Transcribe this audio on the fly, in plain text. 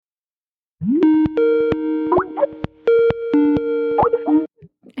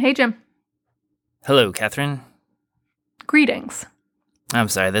Hey, Jim. Hello, Catherine. Greetings. I'm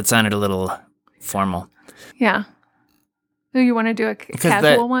sorry, that sounded a little formal. Yeah. Do you want to do a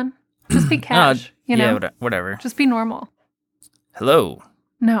casual one? Just be cash, Yeah, whatever. Just be normal. Hello.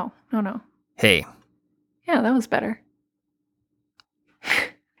 No. Hey. Yeah, that was better.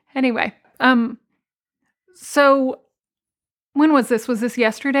 Anyway, so when was this? Was this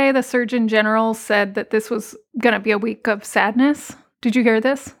yesterday? The Surgeon General said that this was going to be a week of sadness. Did you hear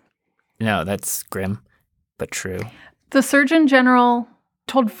this? No, that's grim, but true. The Surgeon General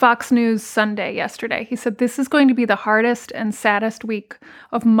told Fox News Sunday yesterday. He said this is going to be the hardest and saddest week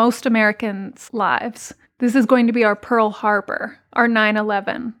of most Americans' lives. This is going to be our Pearl Harbor, our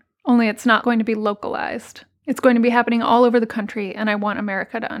 9/11, only it's not going to be localized. It's going to be happening all over the country, and I want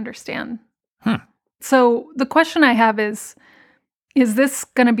America to understand. So the question I have is this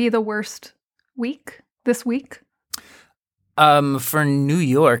going to be the worst week this week? For New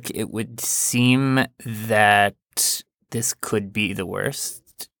York, it would seem that this could be the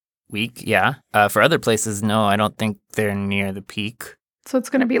worst week, yeah. For other places, no, I don't think they're near the peak. So it's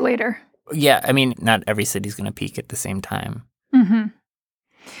going to be later. Yeah, I mean, not every city's going to peak at the same time. Mm-hmm.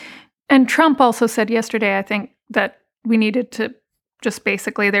 And Trump also said yesterday, I think, that we needed to just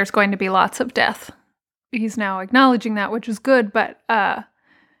basically, there's going to be lots of death. He's now acknowledging that, which is good. But, I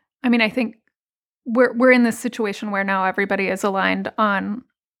mean, I think we're in this situation where now everybody is aligned on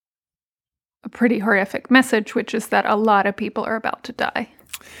a pretty horrific message, which is that a lot of people are about to die.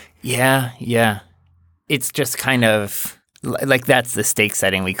 Yeah. It's just kind of like that's the stake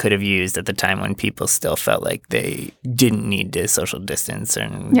setting we could have used at the time when people still felt like they didn't need to social distance.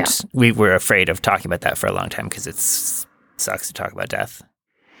 And we were afraid of talking about that for a long time because it sucks to talk about death.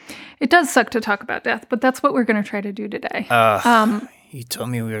 It does suck to talk about death, but that's what we're going to try to do today. You told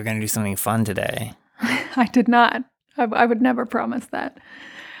me we were going to do something fun today. I did not. I would never promise that.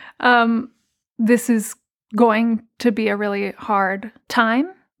 This is going to be a really hard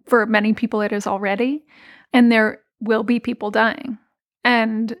time. For many people, it is already. And there will be people dying.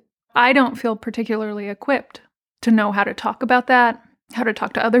 And I don't feel particularly equipped to know how to talk about that, how to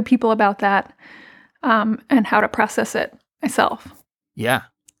talk to other people about that, and how to process it myself. Yeah.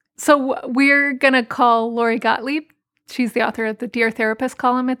 So we're going to call Lori Gottlieb. She's the author of the Dear Therapist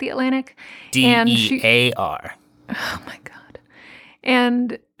column at The Atlantic. DEAR. Oh, my God.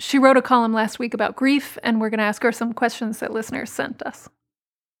 And she wrote a column last week about grief, and we're going to ask her some questions that listeners sent us.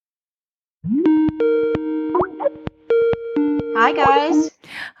 Hi, guys.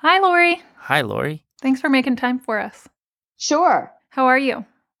 Hi, Lori. Hi, Lori. Thanks for making time for us. Sure. How are you?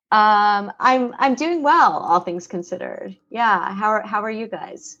 I'm doing well, all things considered. Yeah. How are you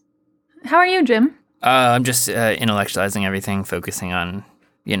guys? How are you, Jim? I'm just intellectualizing everything, focusing on,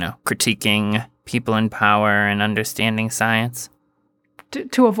 critiquing people in power and understanding science.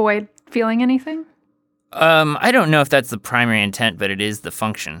 To avoid feeling anything? I don't know if that's the primary intent, but it is the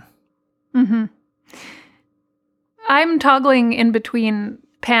function. Mm-hmm. I'm toggling in between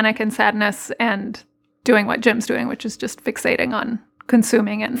panic and sadness and doing what Jim's doing, which is just fixating on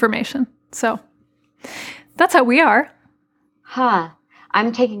consuming information. So that's how we are.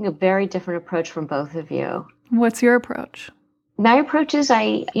 I'm taking a very different approach from both of you. What's your approach? My approach is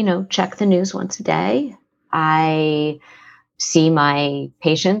I check the news once a day. I see my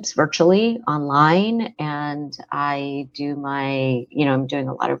patients virtually online, and I do I'm doing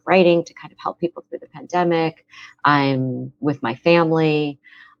a lot of writing to kind of help people through the pandemic. I'm with my family.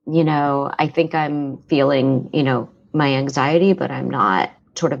 I think I'm feeling, my anxiety, but I'm not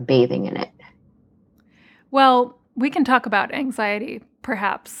sort of bathing in it. Well, we can talk about anxiety,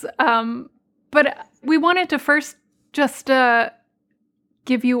 perhaps. But we wanted to first just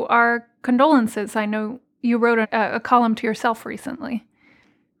give you our condolences. I know you wrote a column to yourself recently.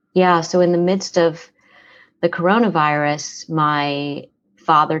 Yeah. So in the midst of the coronavirus, my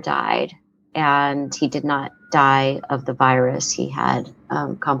father died, and he did not die of the virus. He had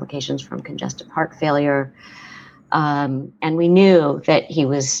complications from congestive heart failure. And we knew that he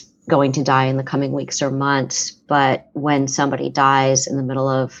was going to die in the coming weeks or months. But when somebody dies in the middle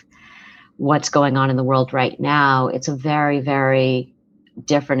of what's going on in the world right now, it's a very, very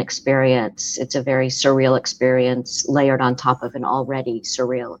different experience. It's a very surreal experience layered on top of an already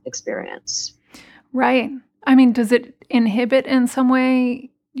surreal experience. Right. I mean, does it inhibit in some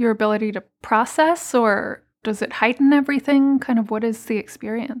way your ability to process, or does it heighten everything? Kind of what is the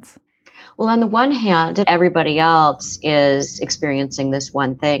experience? Well, on the one hand, everybody else is experiencing this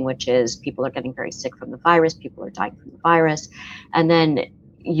one thing, which is people are getting very sick from the virus. People are dying from the virus. And then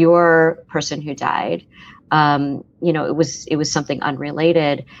your person who died it was something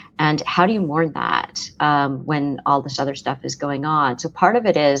unrelated. And how do you mourn that when all this other stuff is going on? So part of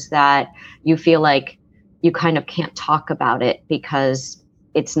it is that you feel like you kind of can't talk about it because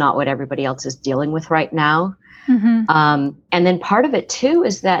it's not what everybody else is dealing with right now. Mm-hmm. And then part of it too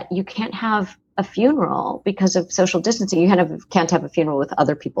is that you can't have a funeral because of social distancing. You can't have a funeral with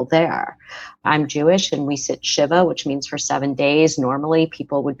other people there. I'm Jewish and we sit Shiva, which means for 7 days. Normally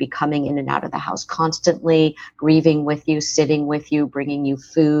people would be coming in and out of the house constantly, grieving with you, sitting with you, bringing you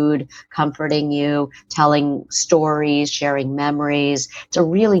food, comforting you, telling stories, sharing memories. It's a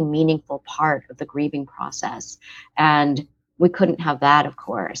really meaningful part of the grieving process. And we couldn't have that, of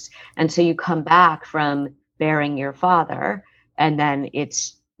course. And so you come back from burying your father and then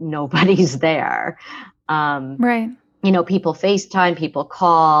it's nobody's there. Right. People FaceTime, people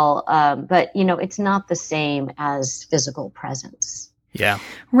call, but it's not the same as physical presence. Yeah.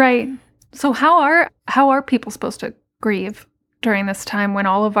 Right. So how are people supposed to grieve during this time when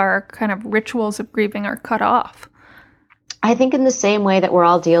all of our kind of rituals of grieving are cut off? I think in the same way that we're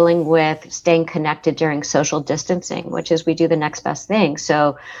all dealing with staying connected during social distancing, which is we do the next best thing.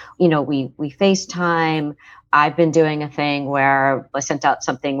 So, we FaceTime. I've been doing a thing where I sent out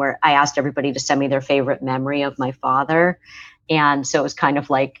something where I asked everybody to send me their favorite memory of my father. And so it was kind of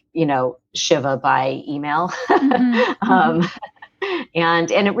like, Shiva by email. Mm-hmm.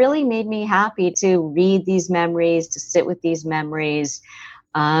 And it really made me happy to read these memories, to sit with these memories.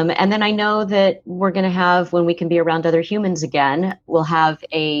 And then I know that we're going to have, when we can be around other humans again, we'll have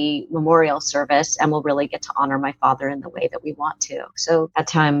a memorial service and we'll really get to honor my father in the way that we want to. So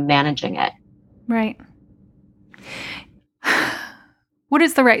that's how I'm managing it. Right. What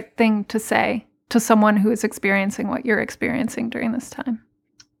is the right thing to say to someone who is experiencing what you're experiencing during this time?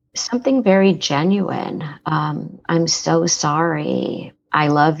 Something very genuine. I'm so sorry. I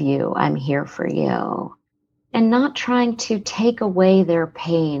love you. I'm here for you. And not trying to take away their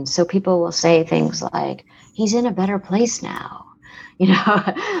pain. So people will say things like, he's in a better place now.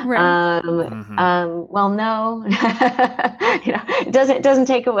 Right. Well, no, it doesn't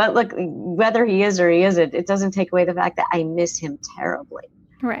take away, look, whether he is or he isn't, it doesn't take away the fact that I miss him terribly.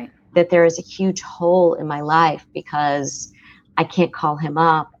 Right. That there is a huge hole in my life because I can't call him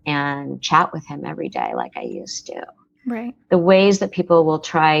up and chat with him every day like I used to. Right. The ways that people will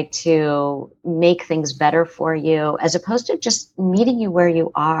try to make things better for you as opposed to just meeting you where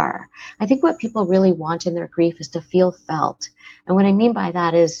you are. I think what people really want in their grief is to feel felt. And what I mean by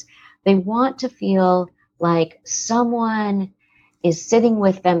that is they want to feel like someone is sitting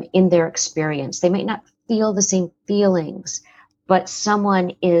with them in their experience. They might not feel the same feelings, but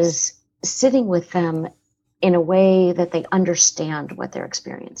someone is sitting with them in a way that they understand what they're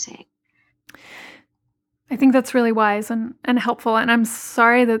experiencing. I think that's really wise and helpful. And I'm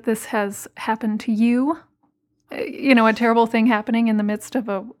sorry that this has happened to you. A terrible thing happening in the midst of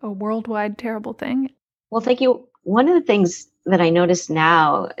a worldwide terrible thing. Well, thank you. One of the things that I notice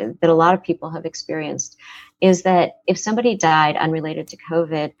now that a lot of people have experienced is that if somebody died unrelated to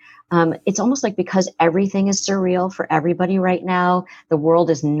COVID, it's almost like because everything is surreal for everybody right now, the world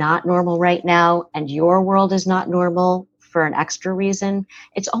is not normal right now, and your world is not normal for an extra reason.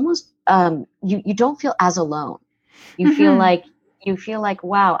 It's almost you don't feel as alone. You feel like,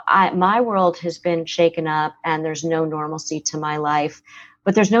 wow, my world has been shaken up and there's no normalcy to my life,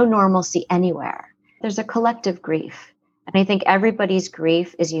 but there's no normalcy anywhere. There's a collective grief. And I think everybody's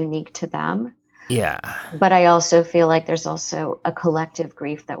grief is unique to them. Yeah. But I also feel like there's also a collective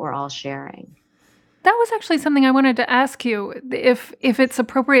grief that we're all sharing. That was actually something I wanted to ask you, if it's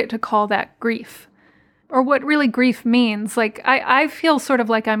appropriate to call that grief. Or what really grief means. Like, I feel sort of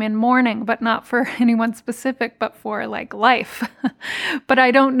like I'm in mourning, but not for anyone specific, but for like life. But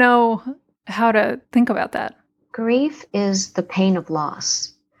I don't know how to think about that. Grief is the pain of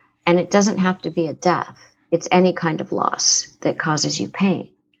loss. And it doesn't have to be a death. It's any kind of loss that causes you pain.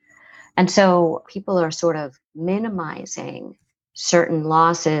 And so people are sort of minimizing certain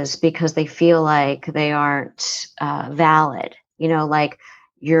losses because they feel like they aren't valid. Like,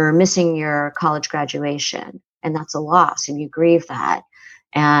 you're missing your college graduation and that's a loss and you grieve that.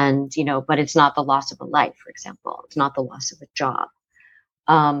 And, but it's not the loss of a life, for example. It's not the loss of a job.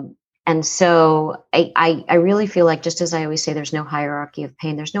 And so I really feel like, just as I always say, there's no hierarchy of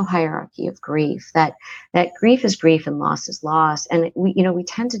pain. There's no hierarchy of grief. That grief is grief and loss is loss. And we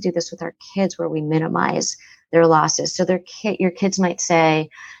tend to do this with our kids where we minimize their losses. So your kids might say,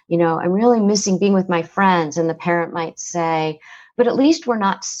 I'm really missing being with my friends. And the parent might say, but at least we're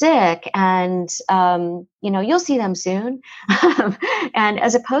not sick and, you'll see them soon. And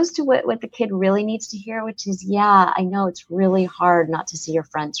as opposed to what the kid really needs to hear, which is, yeah, I know it's really hard not to see your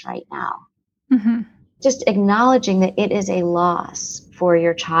friends right now. Mm-hmm. just acknowledging that it is a loss for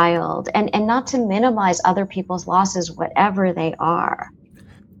your child, and not to minimize other people's losses, whatever they are.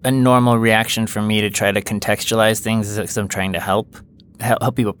 A normal reaction for me to try to contextualize things is because I'm trying to help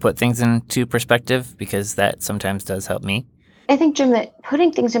people put things into perspective, because that sometimes does help me. I think, Jim, that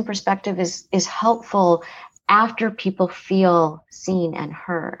putting things in perspective is helpful after people feel seen and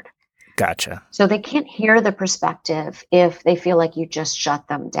heard. Gotcha. So they can't hear the perspective if they feel like you just shut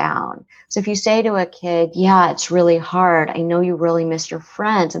them down. So if you say to a kid, yeah, it's really hard, I know you really miss your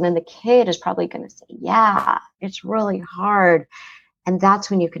friends. And then the kid is probably going to say, yeah, it's really hard. And that's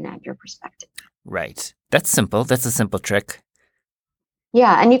when you can add your perspective. Right. That's simple. That's a simple trick.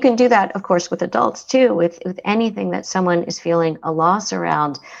 Yeah. And you can do that, of course, with adults too, with anything that someone is feeling a loss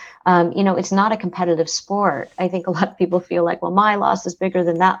around. It's not a competitive sport. I think a lot of people feel like, well, my loss is bigger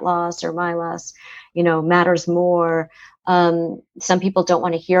than that loss, or my loss, matters more. Some people don't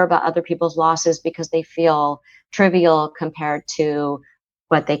want to hear about other people's losses because they feel trivial compared to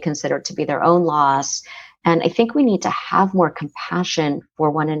what they consider to be their own loss. And I think we need to have more compassion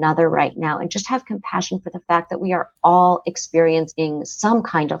for one another right now, and just have compassion for the fact that we are all experiencing some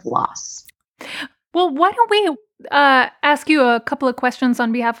kind of loss. Well, why don't we ask you a couple of questions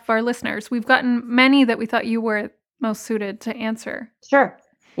on behalf of our listeners? We've gotten many that we thought you were most suited to answer. Sure.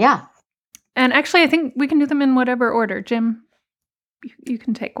 Yeah. And actually, I think we can do them in whatever order. Jim, you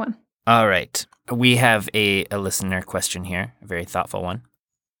can take one. All right. We have a listener question here, a very thoughtful one.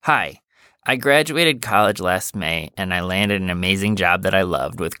 Hi. I graduated college last May, and I landed an amazing job that I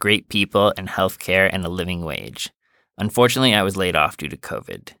loved, with great people and healthcare and a living wage. Unfortunately, I was laid off due to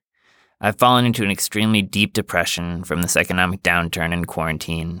COVID. I've fallen into an extremely deep depression from this economic downturn and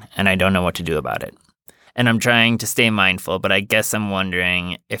quarantine, and I don't know what to do about it. And I'm trying to stay mindful, but I guess I'm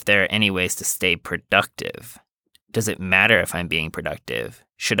wondering if there are any ways to stay productive. Does it matter if I'm being productive?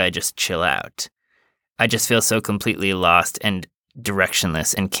 Should I just chill out? I just feel so completely lost and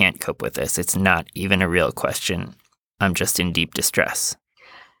directionless and can't cope with this. It's not even a real question. I'm just in deep distress.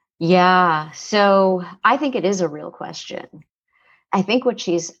 Yeah. So I think it is a real question. I think what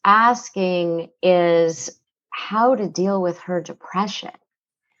she's asking is how to deal with her depression.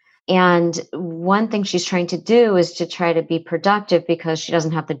 And one thing she's trying to do is to try to be productive, because she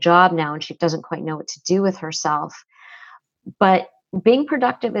doesn't have the job now and she doesn't quite know what to do with herself. But being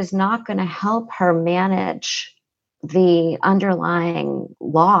productive is not going to help her manage the underlying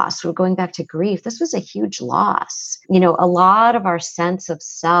loss. We're going back to grief. This was a huge loss. A lot of our sense of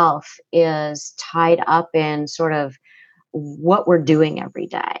self is tied up in sort of what we're doing every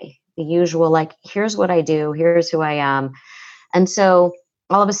day. The usual, like, here's what I do, here's who I am. And so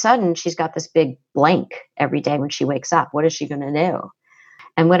all of a sudden, she's got this big blank every day when she wakes up. What is she going to do?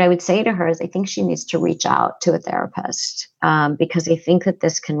 And what I would say to her is, I think she needs to reach out to a therapist, because I think that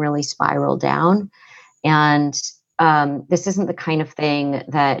this can really spiral down. And this isn't the kind of thing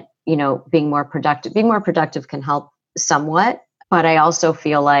that, being more productive can help somewhat. But I also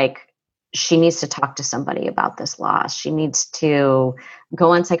feel like she needs to talk to somebody about this loss. She needs to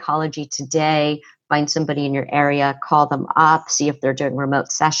go on Psychology Today, find somebody in your area, call them up, see if they're doing remote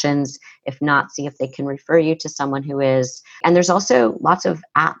sessions. If not, see if they can refer you to someone who is. And there's also lots of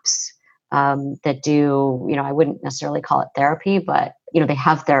apps that do, I wouldn't necessarily call it therapy, but, they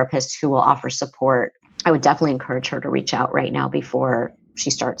have therapists who will offer support. I would definitely encourage her to reach out right now before she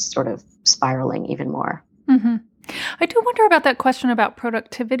starts sort of spiraling even more. Mm-hmm. I do wonder about that question about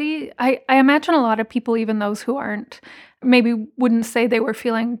productivity. I imagine a lot of people, even those who maybe wouldn't say they were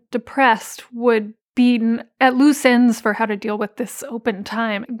feeling depressed, would be at loose ends for how to deal with this open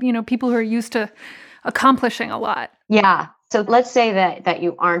time. People who are used to accomplishing a lot. Yeah. So let's say that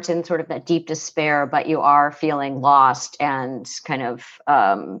you aren't in sort of that deep despair, but you are feeling lost and kind of...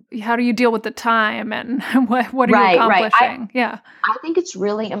 how do you deal with the time, and what are you accomplishing? Right. I think it's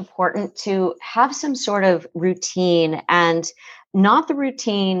really important to have some sort of routine, and not the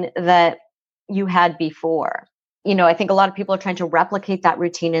routine that you had before. I think a lot of people are trying to replicate that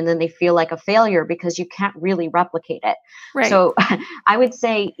routine, and then they feel like a failure because you can't really replicate it. Right. So I would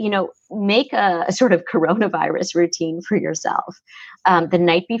say, make a sort of coronavirus routine for yourself. The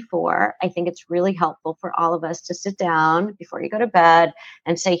night before, I think it's really helpful for all of us to sit down before you go to bed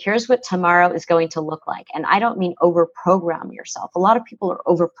and say, here's what tomorrow is going to look like. And I don't mean over-program yourself. A lot of people are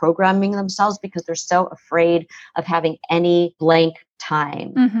over-programming themselves because they're so afraid of having any blank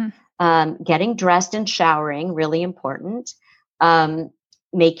time. Mm-hmm. Getting dressed and showering, really important.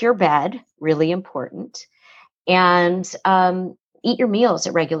 Make your bed, really important. And eat your meals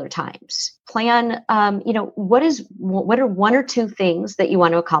at regular times. Plan, what are one or two things that you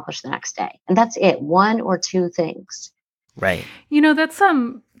want to accomplish the next day? And that's it, one or two things. Right.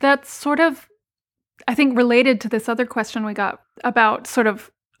 That's sort of I think related to this other question we got about sort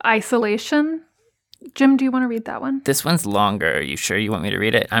of isolation. Jim, do you want to read that one? This one's longer. Are you sure you want me to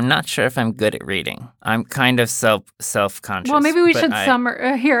read it? I'm not sure if I'm good at reading. I'm kind of self-conscious. Well, maybe we should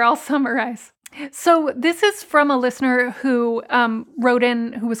here, I'll summarize. So this is from a listener who wrote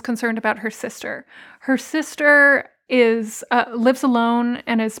in who was concerned about her sister. Her sister lives alone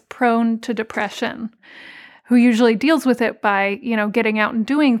and is prone to depression, who usually deals with it by, getting out and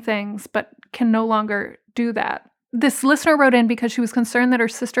doing things, but can no longer do that. This listener wrote in because she was concerned that her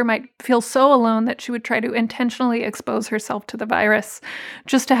sister might feel so alone that she would try to intentionally expose herself to the virus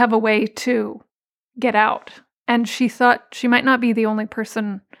just to have a way to get out. And she thought she might not be the only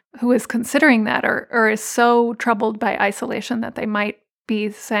person who is considering that or is so troubled by isolation that they might be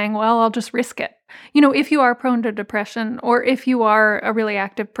saying, well, I'll just risk it. If you are prone to depression or if you are a really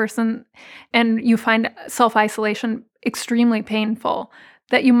active person and you find self-isolation extremely painful,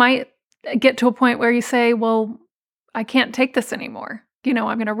 that you might get to a point where you say, well, I can't take this anymore. I'm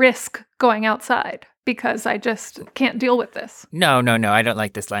going to risk going outside because I just can't deal with this. No. I don't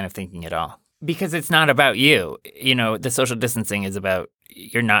like this line of thinking at all. Because it's not about you. The social distancing is about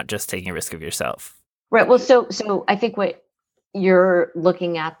you're not just taking a risk of yourself. Right. Well, so I think what you're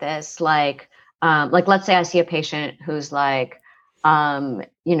looking at this like let's say I see a patient who's like, I'm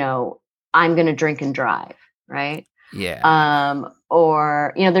going to drink and drive, right? Yeah.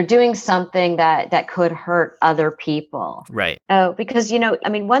 Or, they're doing something that could hurt other people. Right. Oh, because,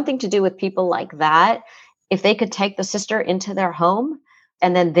 one thing to do with people like that, if they could take the sister into their home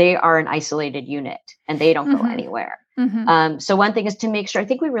and then they are an isolated unit and they don't go anywhere. Mm-hmm. So one thing is to make sure, I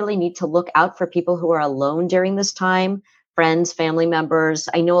think we really need to look out for people who are alone during this time, friends, family members.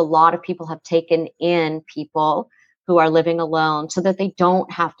 I know a lot of people have taken in people who are living alone so that they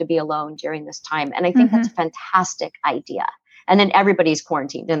don't have to be alone during this time. And I think that's a fantastic idea. And then everybody's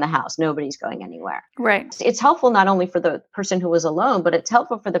quarantined in the house. Nobody's going anywhere. Right. It's helpful not only for the person who was alone, but it's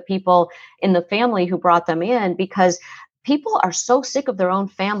helpful for the people in the family who brought them in, because people are so sick of their own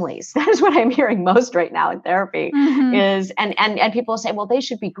families. That is what I'm hearing most right now in therapy is, and people say, well, they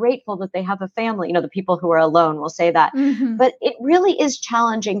should be grateful that they have a family. The people who are alone will say that, but it really is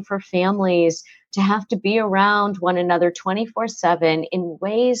challenging for families to have to be around one another 24/7 in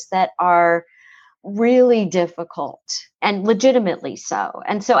ways that are really difficult and legitimately so.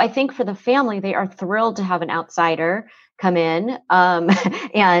 And so I think for the family, they are thrilled to have an outsider come in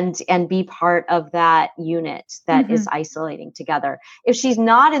and be part of that unit that is isolating together. If she's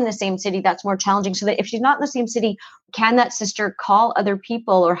not in the same city, that's more challenging. So that if she's not in the same city, can that sister call other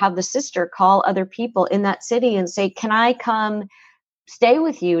people or have the sister call other people in that city and say, can I come stay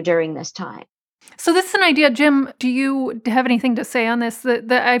with you during this time? So this is an idea, Jim, do you have anything to say on this?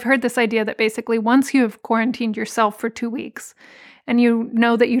 I've heard this idea that basically once you have quarantined yourself for 2 weeks and you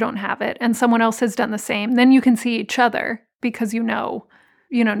know that you don't have it and someone else has done the same, then you can see each other because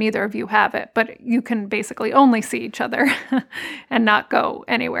neither of you have it, but you can basically only see each other and not go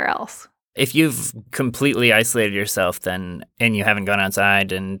anywhere else. If you've completely isolated yourself and you haven't gone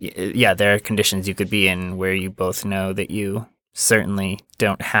outside and there are conditions you could be in where you both know that you certainly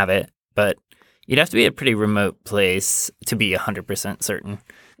don't have it, but you'd have to be a pretty remote place to be 100% certain.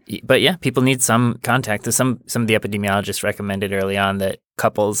 But yeah, people need some contact. Some of the epidemiologists recommended early on that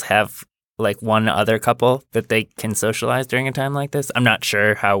couples have like one other couple that they can socialize during a time like this. I'm not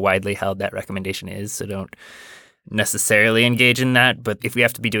sure how widely held that recommendation is, so don't necessarily engage in that. But if we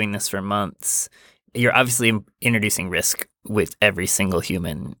have to be doing this for months, you're obviously introducing risk with every single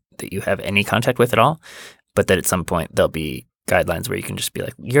human that you have any contact with at all. But that at some point there'll be guidelines where you can just be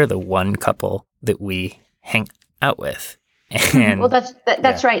like, you're the one couple that we hang out with. And well,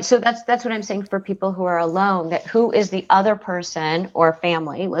 that's right. So that's what I'm saying for people who are alone, that who is the other person or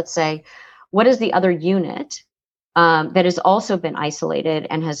family, let's say, what is the other unit that has also been isolated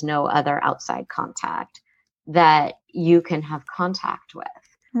and has no other outside contact that you can have contact with?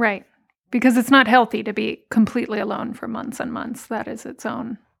 Right. Because it's not healthy to be completely alone for months and months. That is its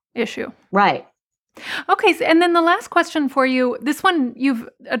own issue. Right. Okay, and then the last question for you, this one you've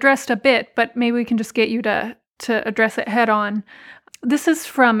addressed a bit, but maybe we can just get you to address it head on. This is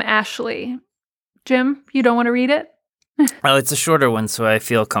from Ashley. Jim, you don't want to read it? Oh, it's a shorter one, so I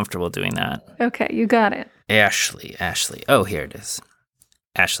feel comfortable doing that. Okay, you got it. Ashley. Oh, here it is.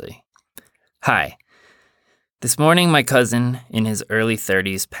 Ashley. Hi. This morning, my cousin, in his early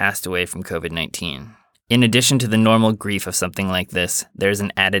 30s, passed away from COVID-19. In addition to the normal grief of something like this, there's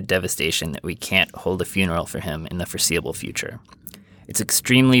an added devastation that we can't hold a funeral for him in the foreseeable future. It's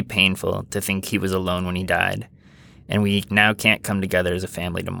extremely painful to think he was alone when he died, and we now can't come together as a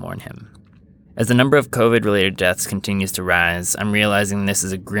family to mourn him. As the number of COVID-related deaths continues to rise, I'm realizing this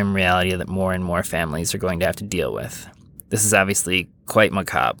is a grim reality that more and more families are going to have to deal with. This is obviously quite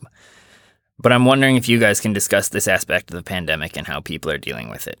macabre, but I'm wondering if you guys can discuss this aspect of the pandemic and how people are dealing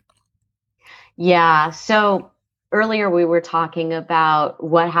with it. Yeah, so earlier we were talking about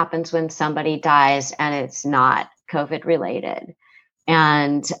what happens when somebody dies and it's not COVID related.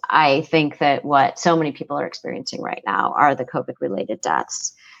 And I think that what so many people are experiencing right now are the COVID related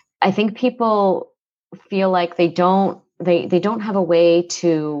deaths. I think people feel like they don't have a way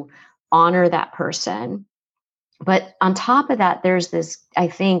to honor that person. But on top of that, there's this, I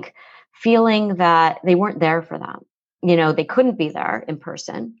think, feeling that they weren't there for them. They couldn't be there in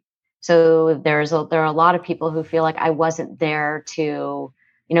person. So there are a lot of people who feel like I wasn't there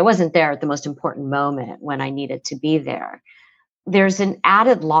wasn't there at the most important moment when I needed to be there. There's an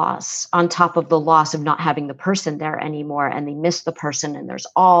added loss on top of the loss of not having the person there anymore, and they miss the person, and there's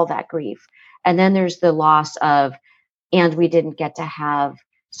all that grief. And then there's the loss of, and we didn't get to have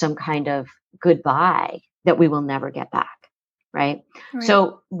some kind of goodbye that we will never get back, right?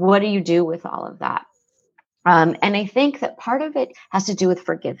 So what do you do with all of that? And I think that part of it has to do with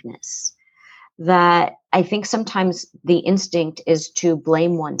forgiveness. That I think sometimes the instinct is to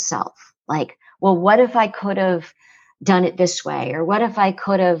blame oneself. Like, well, what if I could have done it this way? Or what if I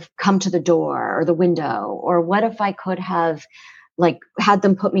could have come to the door or the window? Or what if I could have had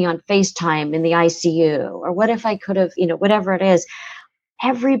them put me on FaceTime in the ICU? Or what if I could have, whatever it is.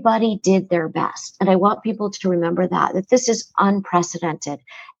 Everybody did their best. And I want people to remember that this is unprecedented.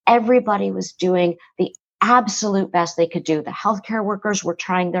 Everybody was doing the absolute best they could do. The healthcare workers were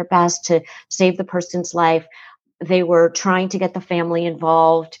trying their best to save the person's life. They were trying to get the family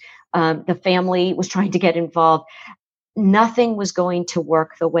involved. The family was trying to get involved. Nothing was going to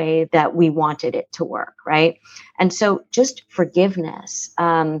work the way that we wanted it to work, right? And so just forgiveness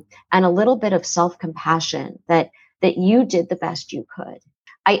and a little bit of self-compassion that you did the best you could.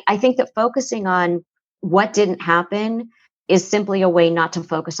 I think that focusing on what didn't happen is simply a way not to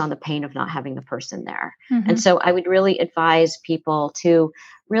focus on the pain of not having the person there. Mm-hmm. And so I would really advise people to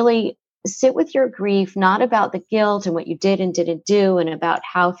really sit with your grief, not about the guilt and what you did and didn't do and about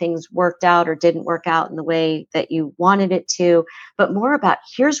how things worked out or didn't work out in the way that you wanted it to, but more about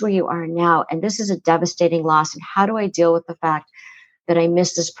here's where you are now. And this is a devastating loss. And how do I deal with the fact that I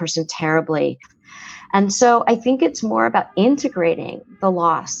miss this person terribly? And so I think it's more about integrating the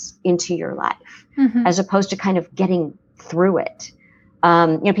loss into your life, mm-hmm. as opposed to kind of getting through it.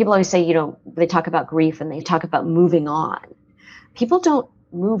 People always say, they talk about grief and they talk about moving on. People don't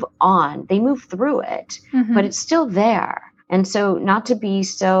move on, they move through it, mm-hmm. but it's still there. And so not to be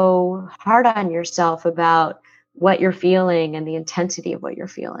so hard on yourself about what you're feeling and the intensity of what you're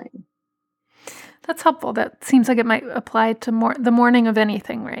feeling. That's helpful. That seems like it might apply to the mourning of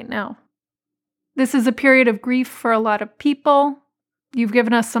anything right now. This is a period of grief for a lot of people. You've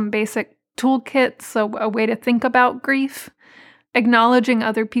given us some basic toolkits, so a way to think about grief, acknowledging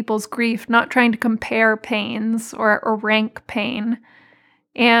other people's grief, not trying to compare pains or rank pain,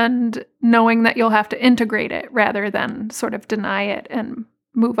 and knowing that you'll have to integrate it rather than sort of deny it and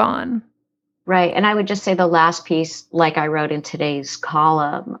move on. Right. And I would just say the last piece, like I wrote in today's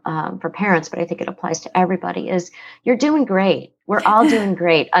column for parents, but I think it applies to everybody, is you're doing great. We're all doing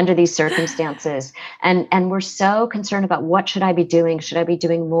great under these circumstances. And we're so concerned about what should I be doing? Should I be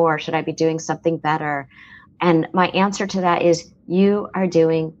doing more? Should I be doing something better? And my answer to that is you are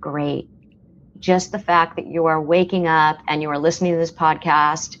doing great. Just the fact that you are waking up and you are listening to this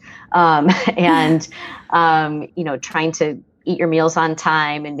podcast and trying to eat your meals on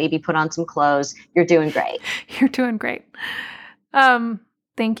time and maybe put on some clothes, you're doing great. You're doing great.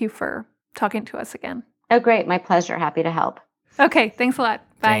 Thank you for talking to us again. Oh, great. My pleasure. Happy to help. Okay. Thanks a lot.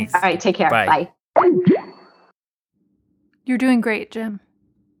 Bye. Thanks. All right. Take care. Bye. You're doing great, Jim.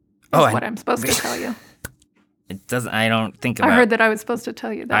 That's what I'm supposed to tell you. It doesn't. I don't think about. I heard that I was supposed to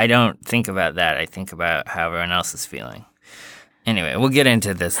tell you that. I don't think about that. I think about how everyone else is feeling. Anyway, we'll get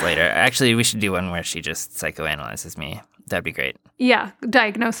into this later. Actually, we should do one where she just psychoanalyzes me. That'd be great. Yeah,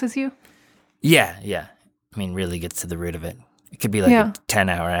 diagnoses you? Yeah. I mean, really gets to the root of it. It could be like a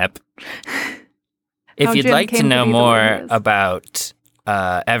 10-hour app. If you'd like to know more about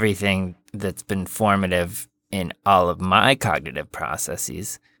everything that's been formative in all of my cognitive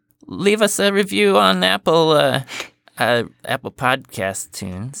processes, leave us a review on Apple Podcast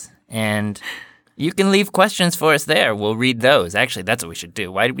Tunes, and you can leave questions for us there. We'll read those. Actually, that's what we should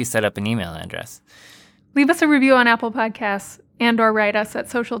do. Why did we set up an email address? Leave us a review on Apple Podcasts and or write us at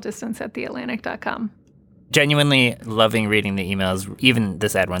socialdistance@theatlantic.com. Genuinely loving reading the emails, even the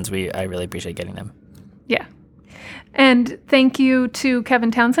sad ones. I really appreciate getting them. Yeah. And thank you to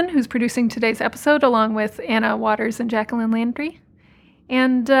Kevin Townsend, who's producing today's episode, along with Anna Waters and Jacqueline Landry.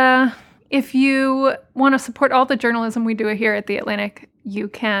 And if you want to support all the journalism we do here at The Atlantic, you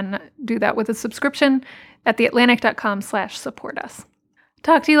can do that with a subscription at theatlantic.com/support us.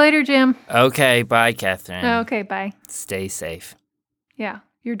 Talk to you later, Jim. Okay, bye, Catherine. Okay, bye. Stay safe. Yeah,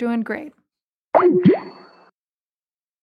 you're doing great.